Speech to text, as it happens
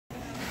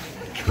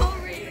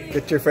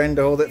Get your friend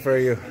to hold it for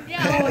you.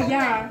 Yeah. Oh,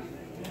 yeah.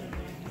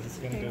 It's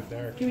gonna go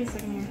dark. Give me a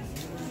second here.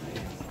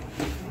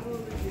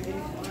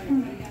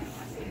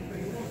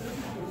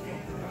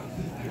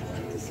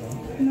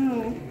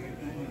 No.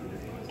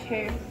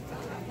 Okay.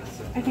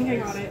 I think I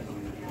got it.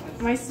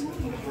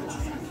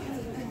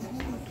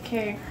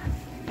 Okay.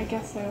 I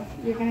guess so.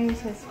 You're gonna need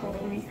to scroll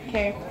for me.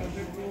 Okay.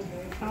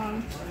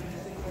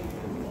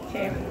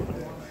 Okay.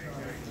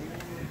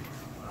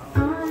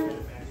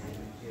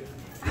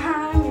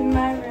 I'm in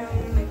my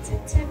room. It's a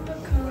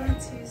typical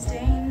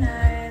Tuesday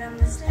night. I'm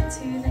listening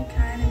to the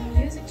kind of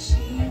music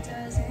she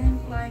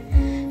doesn't like.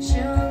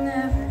 She'll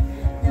never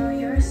know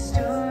your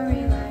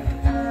story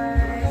like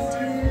I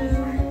do.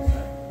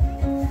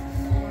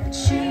 But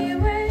she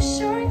wears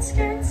short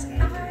skirts.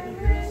 I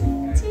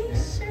wear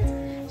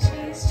t-shirts.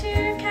 She's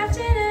cheer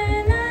captain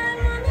and I'm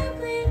on the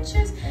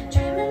bleachers,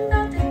 dreaming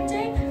about the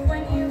day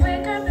when you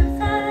wake up and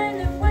find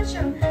that what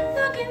you're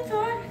looking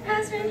for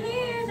has been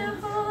here the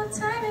whole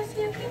time. If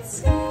you could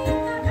see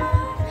that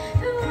I'm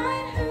the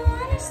one who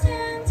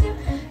understands you,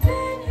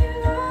 then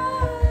you're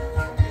all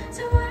alone.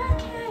 So why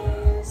can't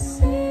you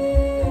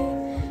see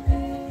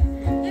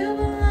you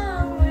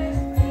belong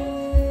with me?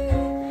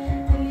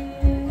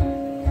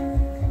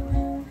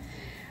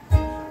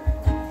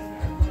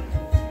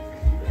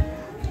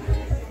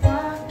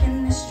 Walking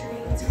the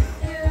streets with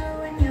you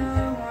in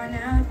your worn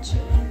out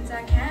jeans,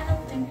 I can't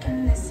help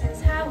thinking this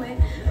is how it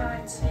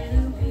ought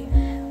to be.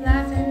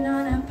 Laughing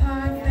on a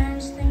park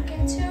bench,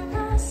 thinking to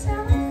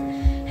myself,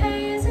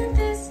 hey, isn't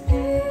this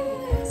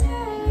easy?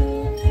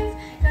 And you've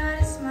got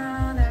a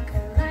smile that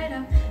could light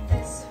up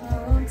this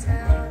whole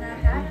town. I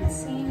haven't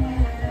seen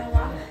it in a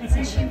while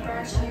since she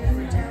brought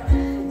you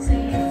down.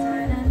 Say you're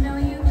fine, I know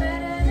you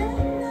better than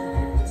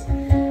that.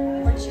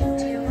 What you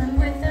doing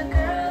with a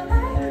girl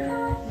like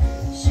that?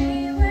 She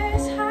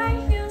wears high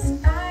heels,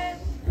 I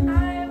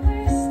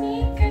wear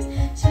sneakers.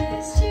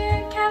 She's cheer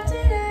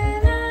captain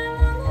and I'm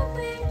on the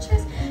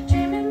bleachers,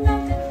 dreaming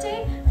about the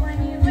day when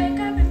you wake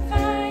up and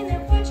find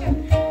that what you're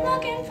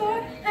looking for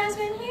has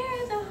been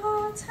here the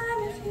whole time.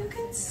 If you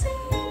could see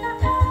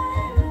that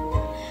I'm the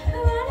one who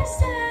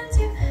understands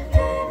you,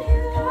 then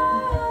you're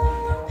all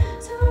alone.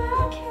 So why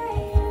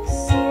can't you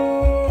see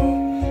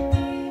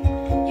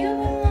you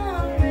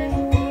belong with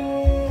me?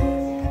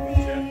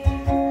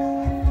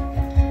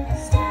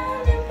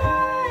 Standing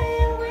by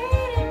and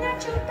waiting at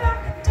your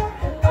back door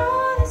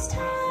all this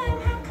time.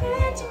 How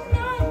could you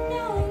not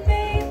know,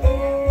 baby?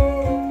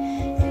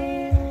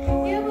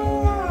 You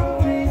belong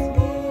with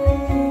me.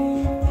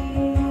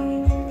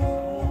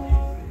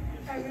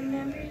 I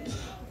remember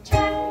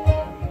Jack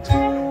to the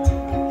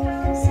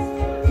house in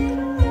the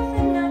middle of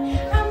the night.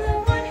 I'm the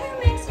one who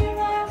makes you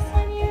laugh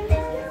when you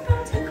know you're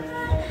about to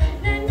cry.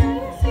 And I know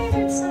your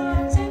favorite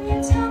songs and you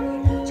tell me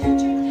about your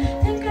dreams.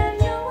 Think I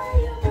know where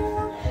you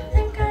belong.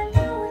 Think I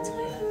know it's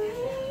with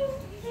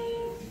me.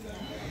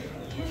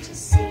 Can't you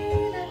see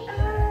that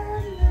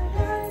I'm the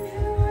one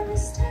who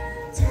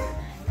understands you?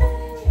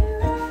 Then you're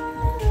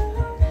all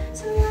alone.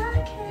 So why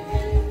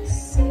can't you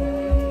see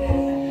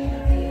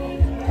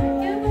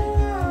you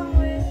belong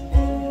with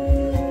me?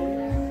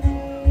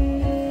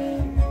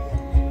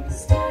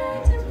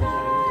 Standing by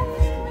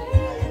and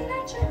waiting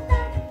at your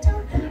back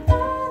door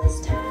all this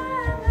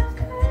time. How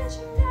could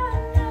you not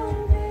know,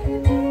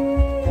 baby?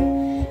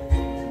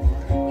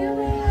 You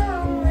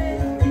belong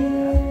with me.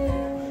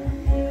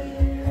 You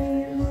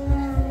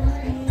belong with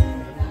me.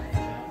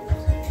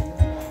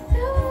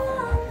 You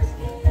belong with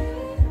me.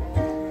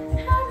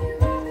 Have you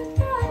ever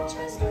thought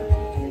just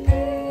maybe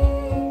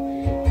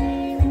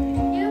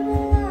you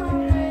belong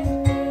with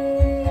me?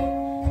 You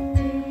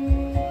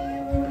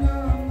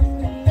belong with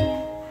me.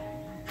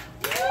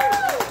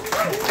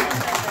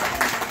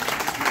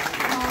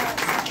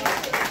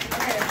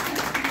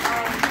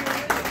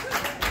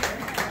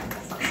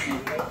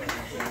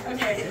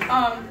 Okay,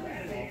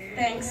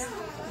 thanks.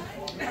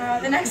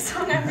 The next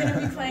song I'm going to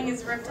be playing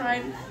is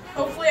Riptide.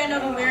 Hopefully I know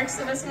the lyrics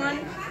to this one.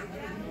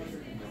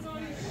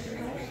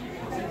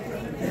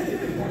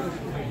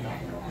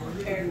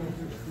 Okay.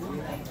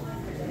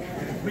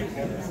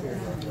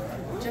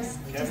 Just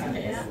in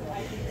case.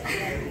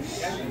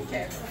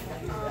 Okay.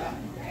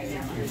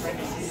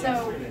 So,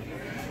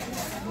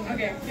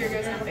 okay, here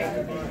goes nothing.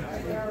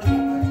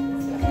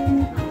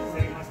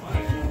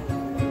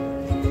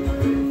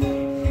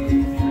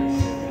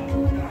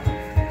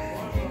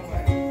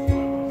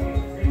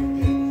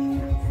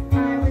 I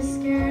was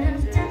scared of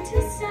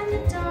dentists and the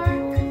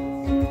dark.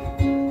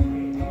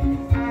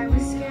 I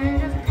was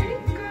scared of pretty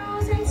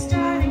girls and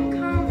starting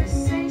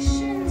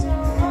conversations. Oh,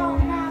 all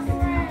my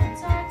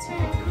friends are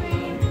turning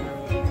green.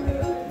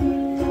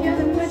 You're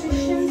the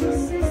magician's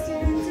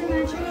assistant in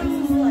my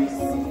dreams.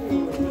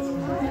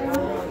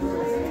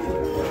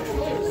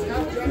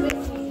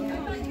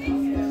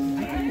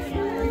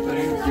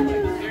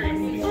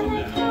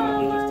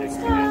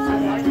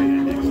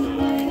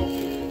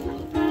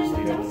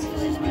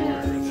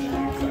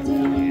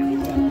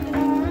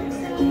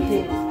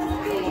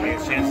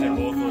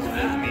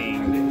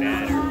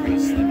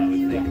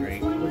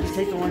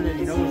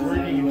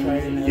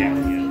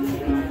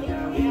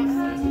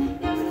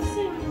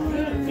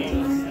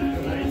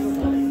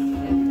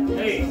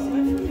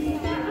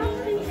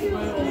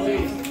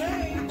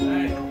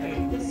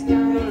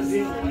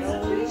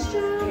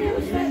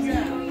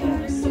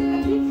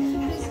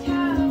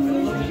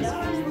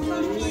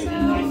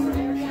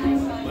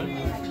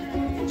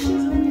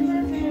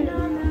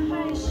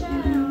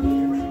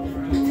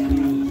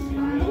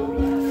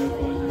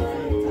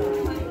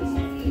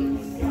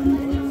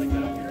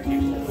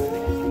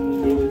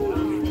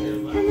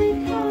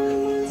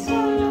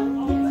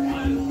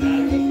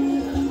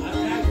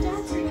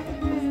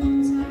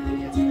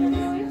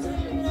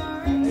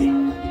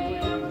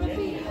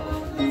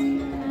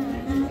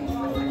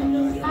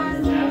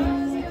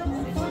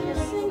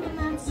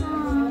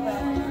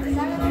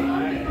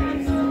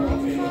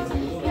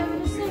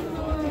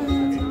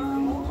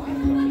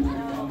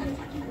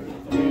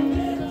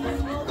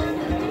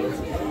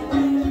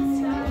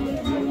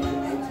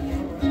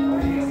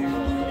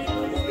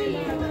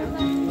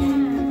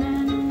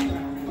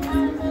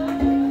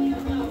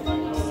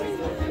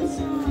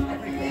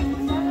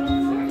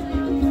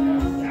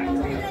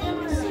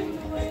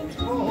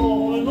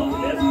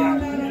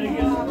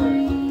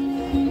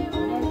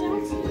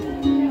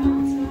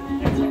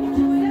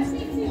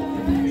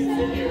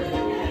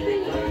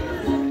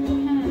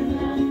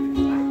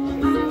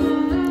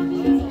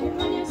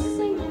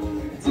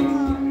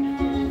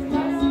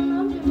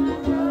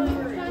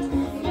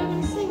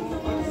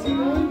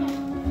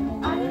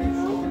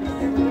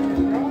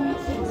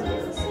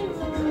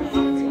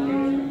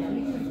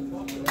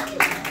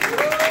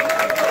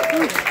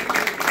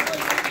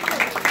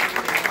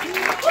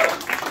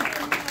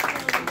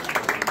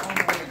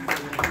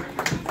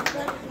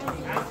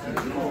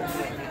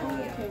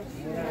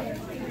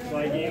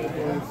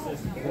 Okay,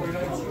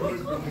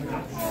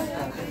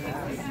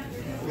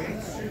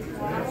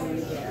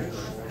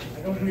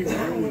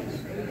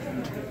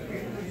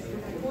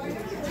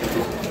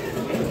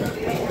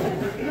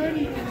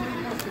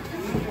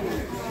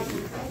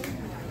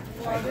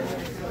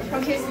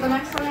 so the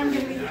next one I'm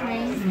going to be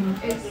playing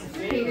is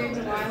Hey There,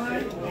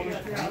 Delilah.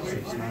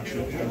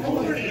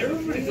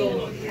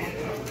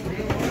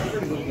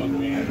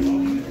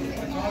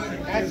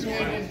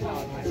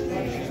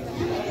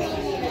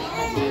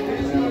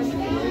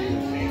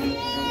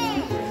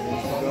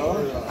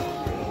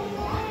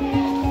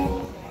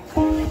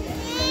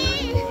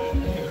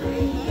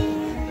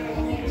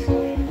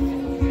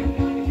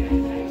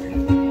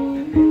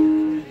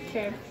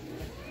 Okay.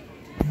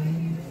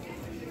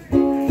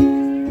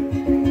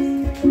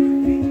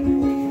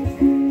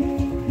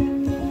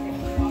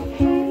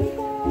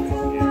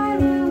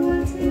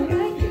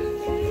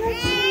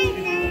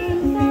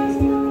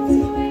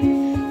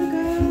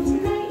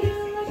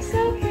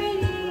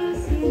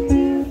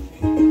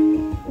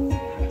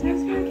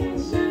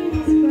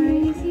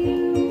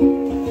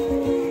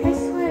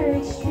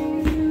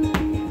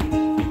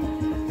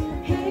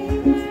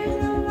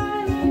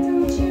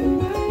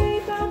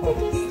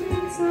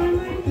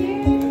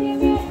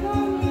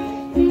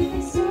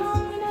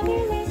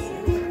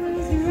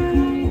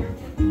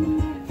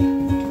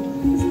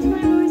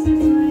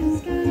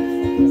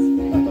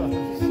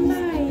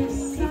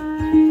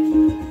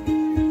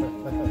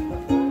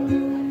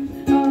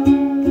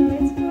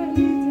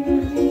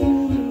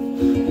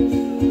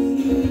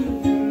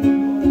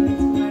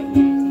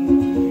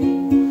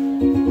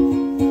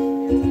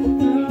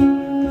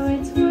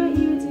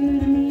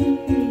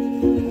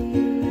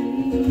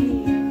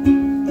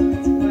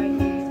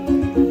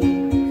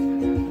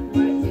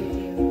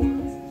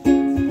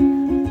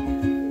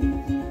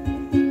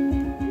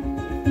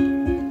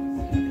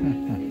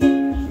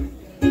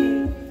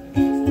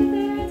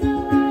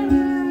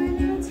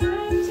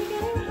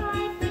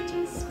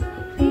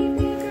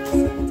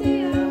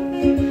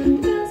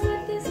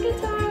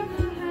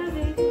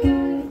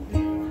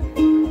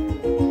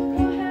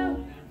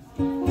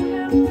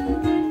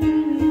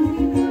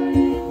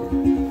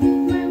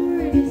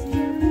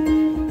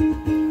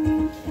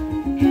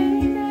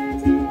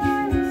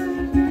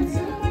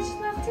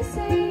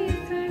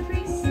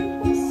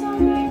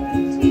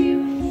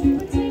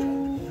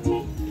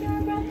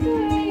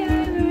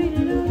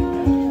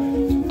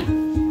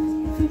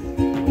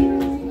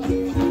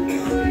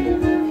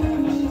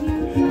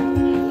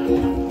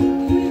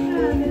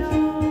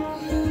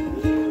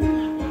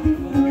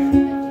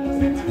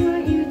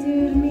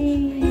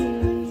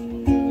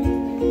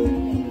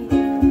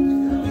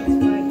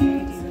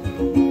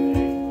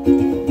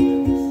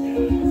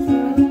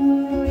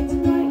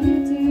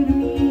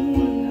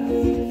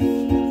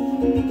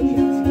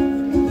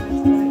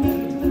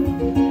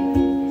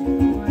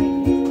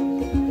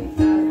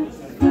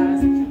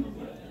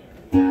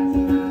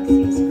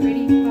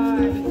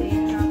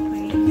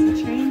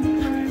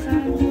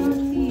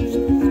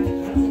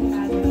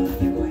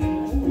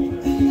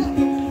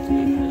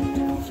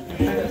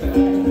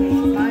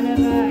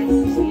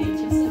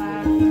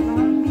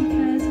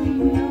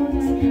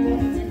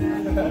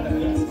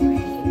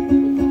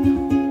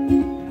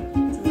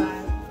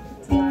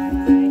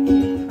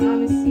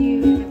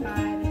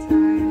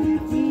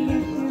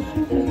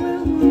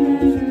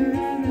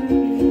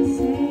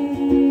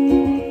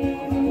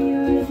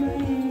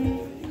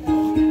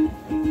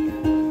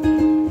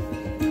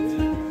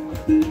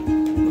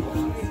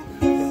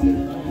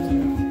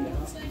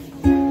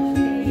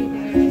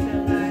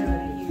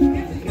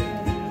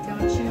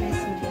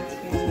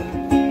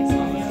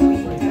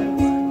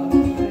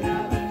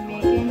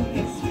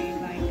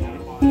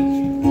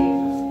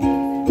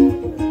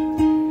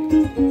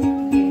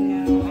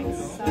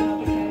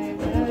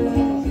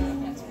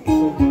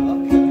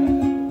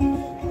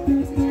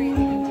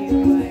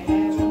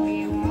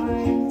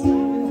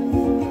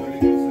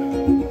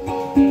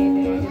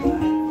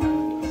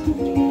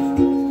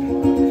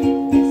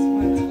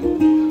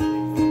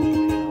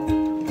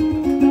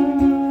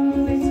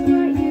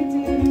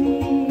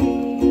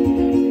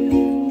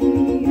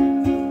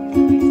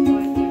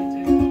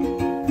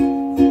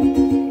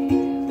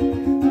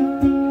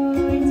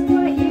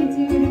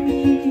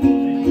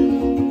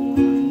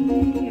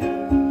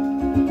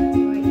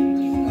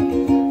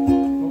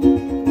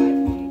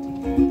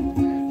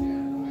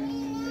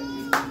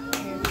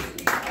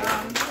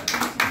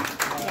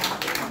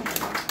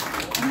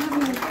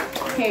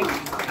 Okay,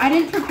 I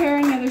didn't prepare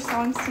any other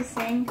songs to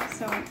sing,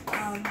 so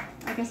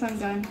I guess I'm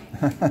done.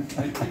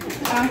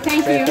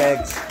 Thank you.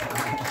 Thanks.